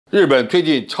日本推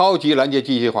进超级拦截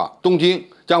机计划，东京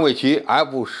将为其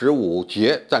F-15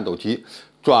捷战斗机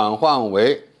转换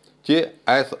为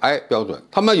JSI 标准。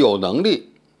他们有能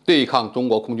力对抗中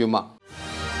国空军吗？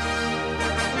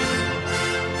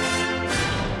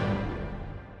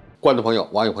观众朋友、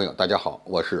网友朋友，大家好，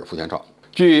我是傅前哨。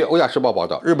据欧亚时报报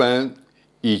道，日本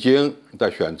已经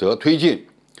在选择推进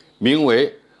名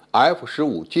为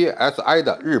F-15 JSI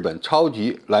的日本超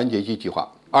级拦截机计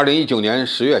划。2019年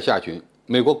10月下旬，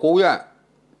美国国务院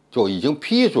就已经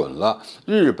批准了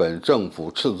日本政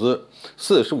府斥资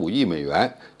45亿美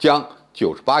元，将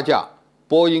98架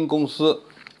波音公司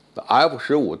的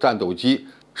F-15战斗机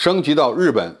升级到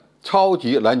日本超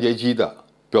级拦截机的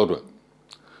标准。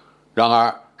然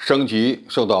而，升级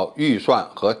受到预算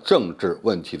和政治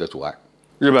问题的阻碍。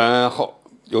日本后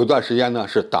有一段时间呢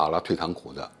是打了退堂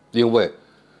鼓的，因为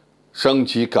升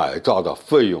级改造的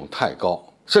费用太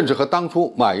高，甚至和当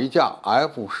初买一架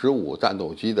F-15战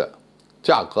斗机的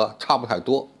价格差不太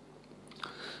多。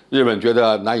日本觉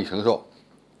得难以承受，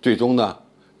最终呢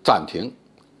暂停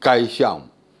该项目。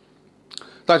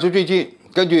但是最近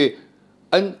根据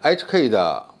NHK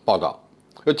的报道，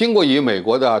经过与美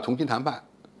国的重新谈判，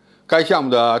该项目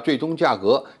的最终价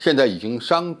格现在已经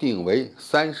商定为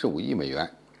35亿美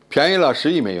元，便宜了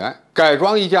10亿美元。改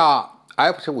装一架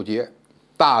F-15捷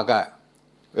大概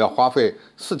要花费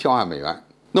4000万美元。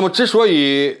那么之所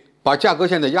以把价格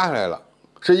现在压下来了，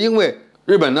是因为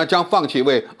日本呢将放弃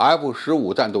为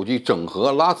F-15战斗机整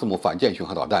合拉斯姆反舰巡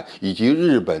航导弹以及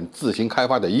日本自行开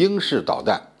发的鹰式导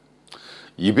弹，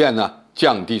以便呢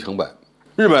降低成本。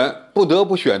日本不得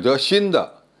不选择新的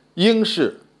鹰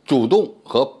式主动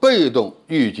和被动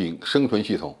预警生存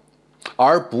系统，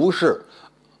而不是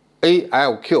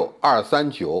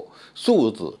ALQ-239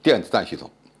 数字电子战系统。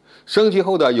升级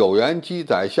后的有源机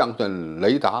载相阵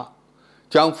雷达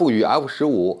将赋予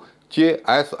F-15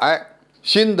 JSI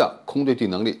新的空对地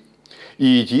能力，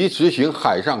以及执行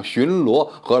海上巡逻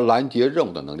和拦截任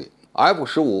务的能力。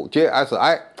F-15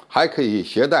 JSI 还可以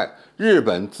携带日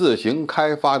本自行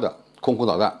开发的空空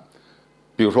导弹，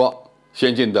比如说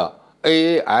先进的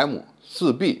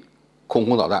AAM-4B 空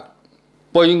空导弹。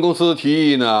波音公司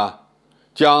提议呢，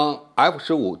将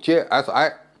F-15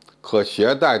 JSI 可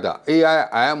携带的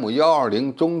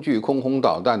AIM-120 中距空空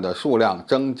导弹的数量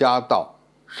增加到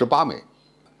18枚，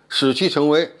使其成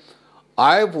为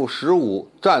F-15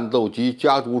 战斗机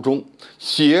家族中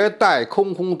携带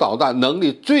空空导弹能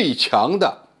力最强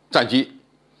的战机。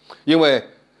因为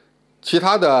其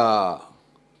他的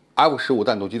F-15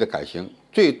 战斗机的改型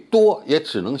最多也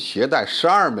只能携带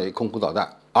12枚空空导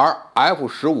弹，而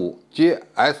F-15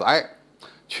 JSI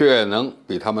却能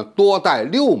比他们多带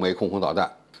6枚空空导弹，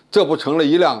这不成了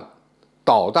一辆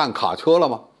导弹卡车了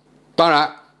吗？当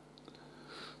然，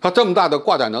它这么大的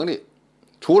挂载能力，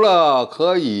除了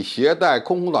可以携带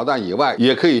空空导弹以外，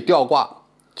也可以吊挂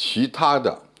其他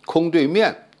的空对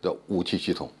面的武器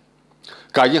系统。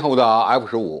改进后的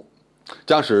F-15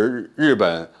将使日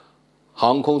本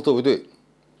航空自卫队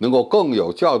能够更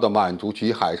有效地满足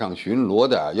其海上巡逻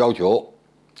的要求，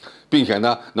并且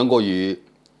呢，能够与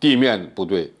地面部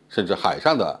队甚至海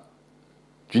上的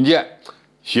军舰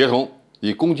协同，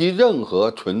以攻击任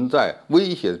何存在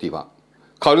威胁的地方。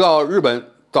考虑到日本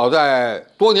早在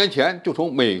多年前就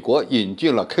从美国引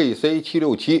进了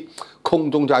KC-767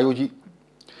 空中加油机，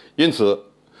因此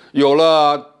有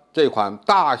了这款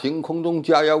大型空中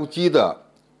加油机的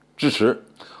支持，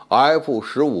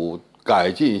 F-15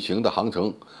改进型的航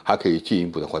程还可以进一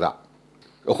步的扩大，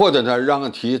或者呢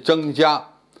让其增加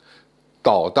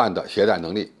导弹的携带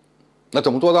能力。那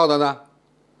怎么做到的呢？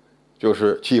就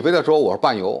是起飞的时候我是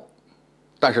半油，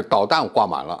但是导弹挂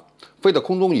满了，飞到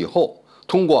空中以后，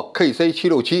通过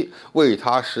KC-767 为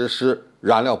它实施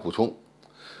燃料补充，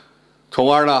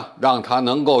从而呢让它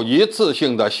能够一次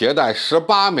性的携带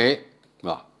18枚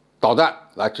导弹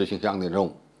来执行相应的任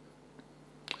务。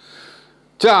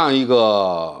这样一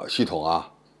个系统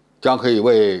将可以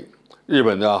为日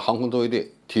本的航空自卫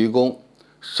队提供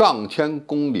上千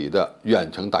公里的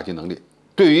远程打击能力，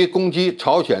对于攻击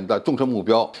朝鲜的重射目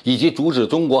标，以及阻止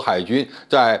中国海军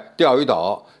在钓鱼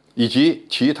岛以及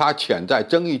其他潜在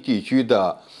争议地区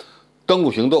的登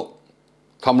陆行动，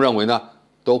他们认为呢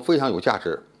都非常有价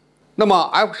值。那么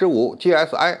F-15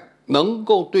 JSI 能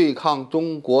够对抗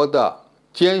中国的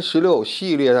歼16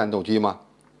系列战斗机吗？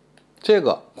这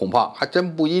个恐怕还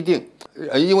真不一定，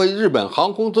因为日本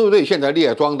航空自卫队现在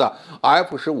列装的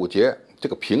F-15捷这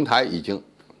个平台已经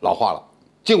老化了。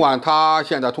尽管它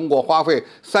现在通过花费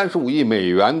35亿美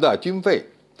元的经费，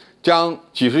将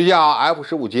几十架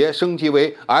F-15捷升级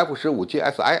为 F-15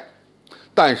 JSI，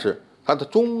 但是它的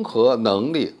综合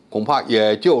能力恐怕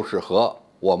也就是和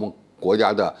我们国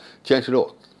家的歼16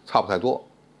差不太多，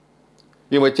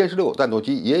因为歼16战斗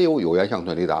机也有有源相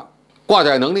对雷达，挂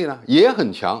载能力呢也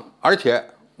很强，而且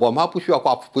我们还不需要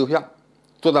挂浮油箱，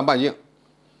作战半径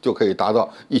就可以达到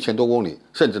1000多公里，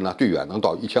甚至呢最远能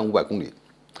到1500公里。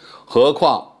何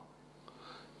况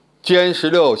歼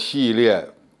16系列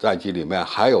战机里面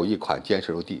还有一款歼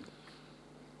16D，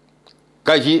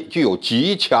 该机具有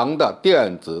极强的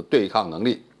电子对抗能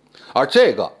力，而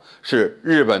这个是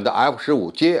日本的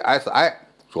F-15 JSI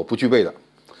所不具备的。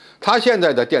它现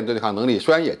在的电子对抗能力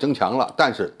虽然也增强了，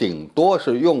但是顶多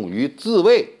是用于自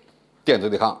卫电子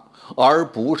对抗，而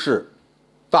不是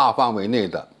大范围内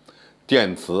的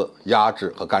电磁压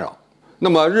制和干扰。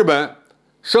那么日本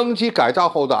升级改造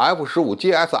后的 F-15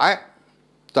 JSI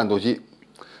战斗机，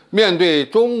面对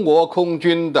中国空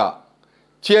军的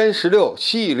歼16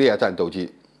系列战斗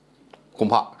机，恐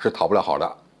怕是讨不了好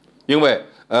的，因为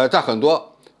在很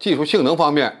多技术性能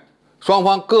方面，双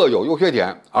方各有优缺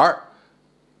点，而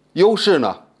优势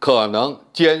呢，可能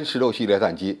歼16系列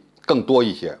战机更多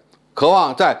一些。何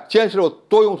况在歼16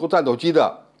多用途战斗机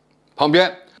的旁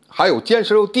边，还有歼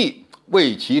16D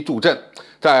为其助阵，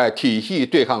在体系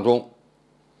对抗中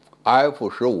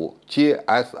 ，F-15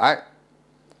 JSI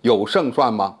有胜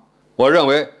算吗？我认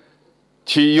为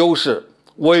其优势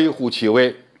微乎其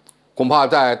微，恐怕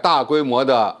在大规模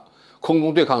的空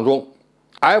中对抗中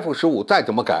 ，F-15 再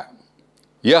怎么改，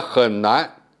也很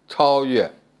难超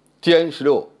越歼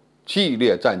16系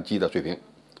列战机的水平。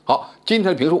好，今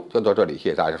天的评述就到这里，谢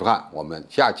谢大家收看，我们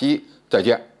下期再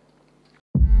见。